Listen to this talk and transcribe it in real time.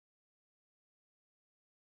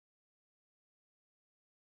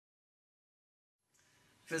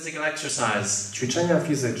Physical exercise. Ćwiczenia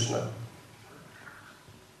fizyczne.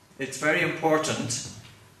 It's very important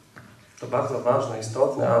To bardzo ważne,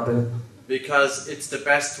 istotne, aby... because it's the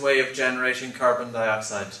best way of generating carbon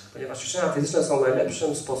dioxide. Ponieważ ćwiczenia fizyczne są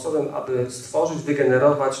najlepszym sposobem, aby stworzyć,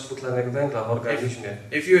 wygenerować dwutlenek węgla w organizmie.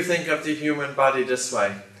 If you think of the human body this way.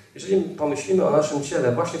 Jeżeli pomyślimy o naszym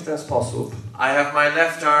ciele właśnie w ten sposób, I have my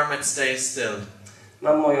left arm, it stays still.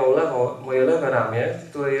 mam moje lewe ramię,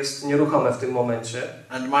 które jest nieruchome w tym momencie,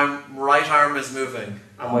 And my right arm is moving.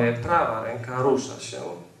 a moja prawa ręka rusza się.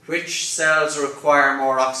 Which cells require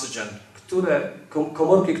more oxygen?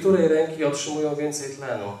 Komórki której ręki otrzymują więcej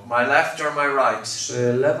tlenu? My left or my right?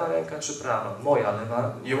 Czy lewa ręka, czy prawa? Moja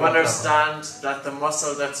lewa. You moja understand that the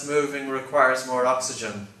muscle that's moving requires more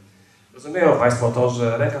oxygen. Rozumieją Państwo to,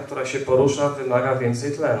 że ręka, która się porusza, wymaga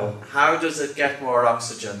więcej tlenu. How does it get more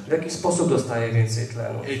oxygen? W jaki sposób dostaje więcej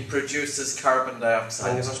tlenu? It produces carbon dioxide.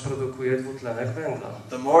 Ponieważ produkuje dwutlenek węgla.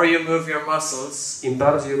 The more you move your muscles, Im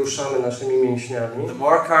bardziej ruszamy naszymi mięśniami, the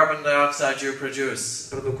more carbon dioxide you produce,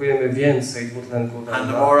 produkujemy więcej dwutlenku and the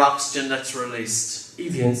węgla more oxygen that's released. i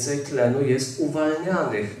więcej tlenu jest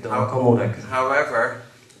uwalnianych do komórek. However,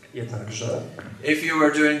 Jednakże, if you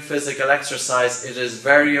are doing physical exercise, it is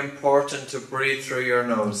very important to breathe through your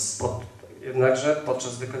nose. Jednakże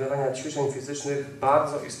podczas wykonywania ćwiczeń fizycznych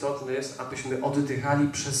bardzo istotne jest, abyśmy oddychali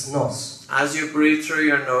przez nos. As you breathe through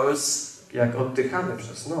your nose, Jak oddychamy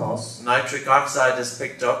przez nos, nitric oxide is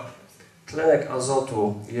picked up. tlenek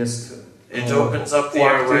azotu jest It opens up the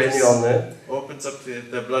airways, uaktywniony. opens up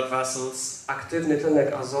the blood vessels, Aktywny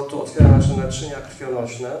tlenek azotu otwiera nasze naczynia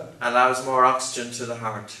krwionośne allows more oxygen to the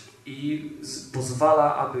heart. i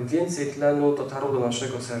pozwala, aby więcej tlenu dotarło do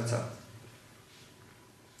naszego serca.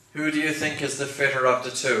 Who do you think is the fitter of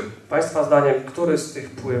the two? Państwa zdaniem, który z tych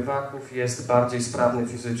pływaków jest bardziej sprawny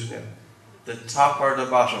fizycznie? The top or the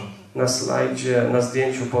bottom? Na slajdzie, na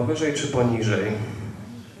zdjęciu powyżej czy poniżej?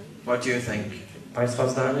 What do you think? Państwa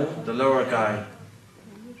zdaniem? The lower guy.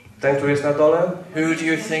 Ten, który jest na dole? Who do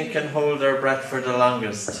you think can hold their breath for the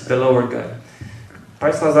longest? The lower guy.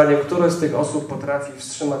 Państwa zdaniem, które z tych osób potrafi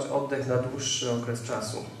wstrzymać oddech na dłuższy okres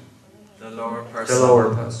czasu? The lower The person.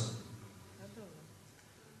 lower person.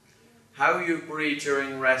 How you breathe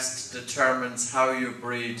during rest determines how you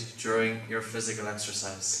breathe during your physical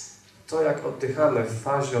exercise. To, jak oddychamy w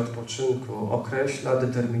fazie odpoczynku, określa,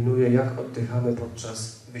 determinuje, jak oddychamy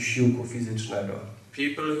podczas wysiłku fizycznego.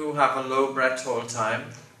 People who have a low breath hold time,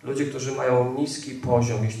 Ludzie, którzy mają niski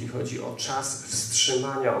poziom, jeśli chodzi o czas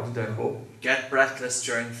wstrzymania oddechu, get breathless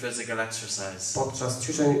during physical exercise. podczas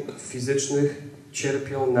ćwiczeń fizycznych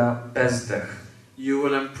cierpią na bezdech, You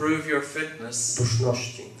will improve your fitness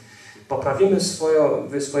duszności. Poprawimy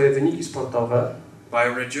swoje wyniki sportowe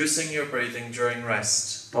by reducing your breathing during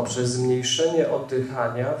rest. poprzez zmniejszenie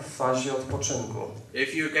oddychania w fazie odpoczynku.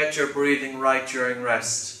 If you get your breathing right during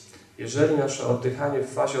rest, Jeżeli nasze oddychanie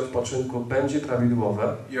w fazie odpoczynku będzie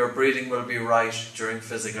prawidłowe, your breathing will be right during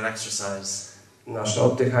physical exercise. nasze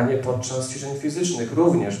oddychanie podczas ćwiczeń fizycznych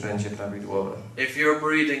również będzie prawidłowe. If your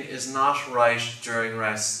breathing is not right during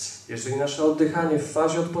rest, Jeżeli nasze oddychanie w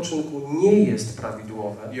fazie odpoczynku nie jest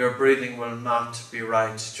prawidłowe, your breathing will not be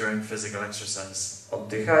right during physical exercise.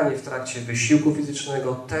 oddychanie w trakcie wysiłku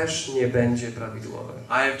fizycznego też nie będzie prawidłowe. I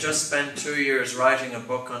have just spent 2 years writing a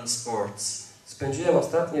book on sports. Spędziłem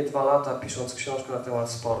ostatnie 2 lata pisząc książkę na temat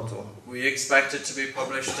sportu. We expect it to be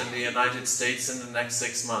published in the United States in the next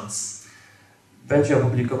 6 months. Będzie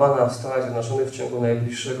opublikowana w Stanach Zjednoczonych w ciągu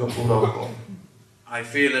najbliższego pół roku. I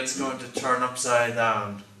feel it's going to turn upside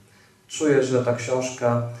down. Czuję, że ta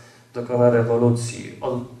książka dokona rewolucji,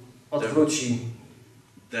 odwróci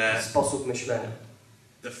sposób myślenia.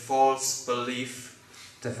 The false belief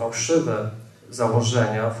Te fałszywe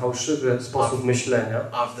założenia, fałszywy sposób myślenia,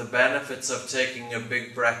 of the benefits of taking a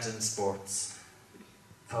big breath in sports.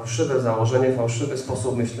 fałszywe założenie, fałszywy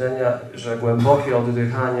sposób myślenia, że głębokie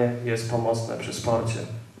oddychanie jest pomocne przy sporcie.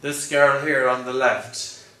 This girl here on the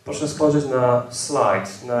left, Proszę spojrzeć na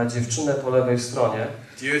slajd, na dziewczynę po lewej stronie.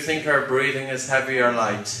 do you think her breathing is heavy or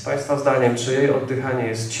light? Państwa zdaniem, czy jej oddychanie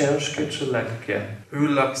jest ciężkie czy lekkie? Who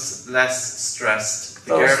looks less stressed?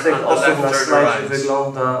 The Kto z girl tych on the osób left na or the slajdzie right?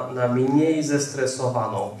 wygląda na mniej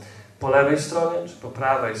zestresowaną? Po lewej stronie czy po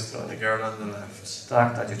prawej The stronie? girl on the left.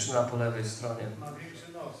 Tak, ta dziewczyna po lewej stronie. Ma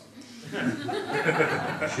większy nos.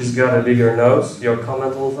 She's got a bigger nose. Your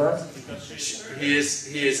comment on that? He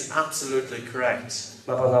is absolutely correct.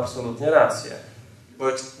 Ma pan absolutnie rację.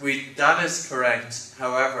 But that is correct.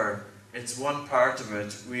 However, it's one part of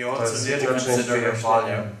it. We To also jest need to jedna część consider the wyjaśnienia.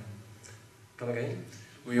 volume. Come again?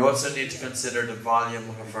 We also need to consider the volume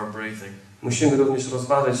of her breathing. Musimy również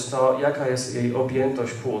rozważyć to, jaka jest jej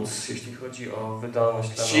objętość płuc, jeśli chodzi o wydolność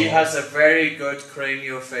tlenową. She has a very good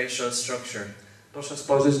craniofacial structure. Proszę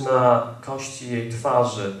spojrzeć na kości jej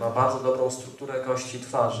twarzy. Ma bardzo dobrą strukturę kości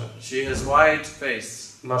twarzy. She has wide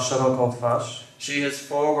face. Ma szeroką twarz. She has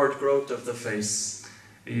forward growth of the face.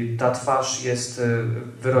 I ta twarz jest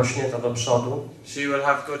wyrośnięta do przodu. She will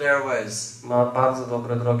have good airways. Ma bardzo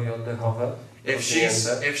dobre drogi oddechowe.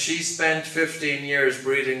 If she spent 15 years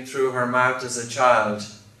breathing through her mouth as a child,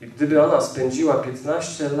 I gdyby ona spędziła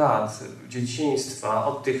 15 lat dzieciństwa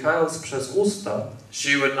oddychając przez usta,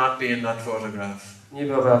 she would not be in that photograph. Nie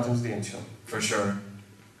byłaby na tym zdjęciu. For sure.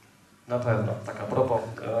 Na pewno. Tak a propos,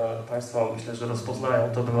 Państwo myślę, że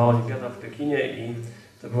rozpoznają, to była olimpiada w Pekinie i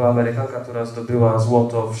to była Amerykanka, która zdobyła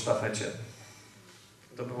złoto w sztafecie.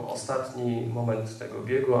 To był ostatni moment tego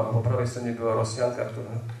biegu, a po prawej stronie była Rosjanka,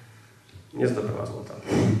 która nie zdobyła złota.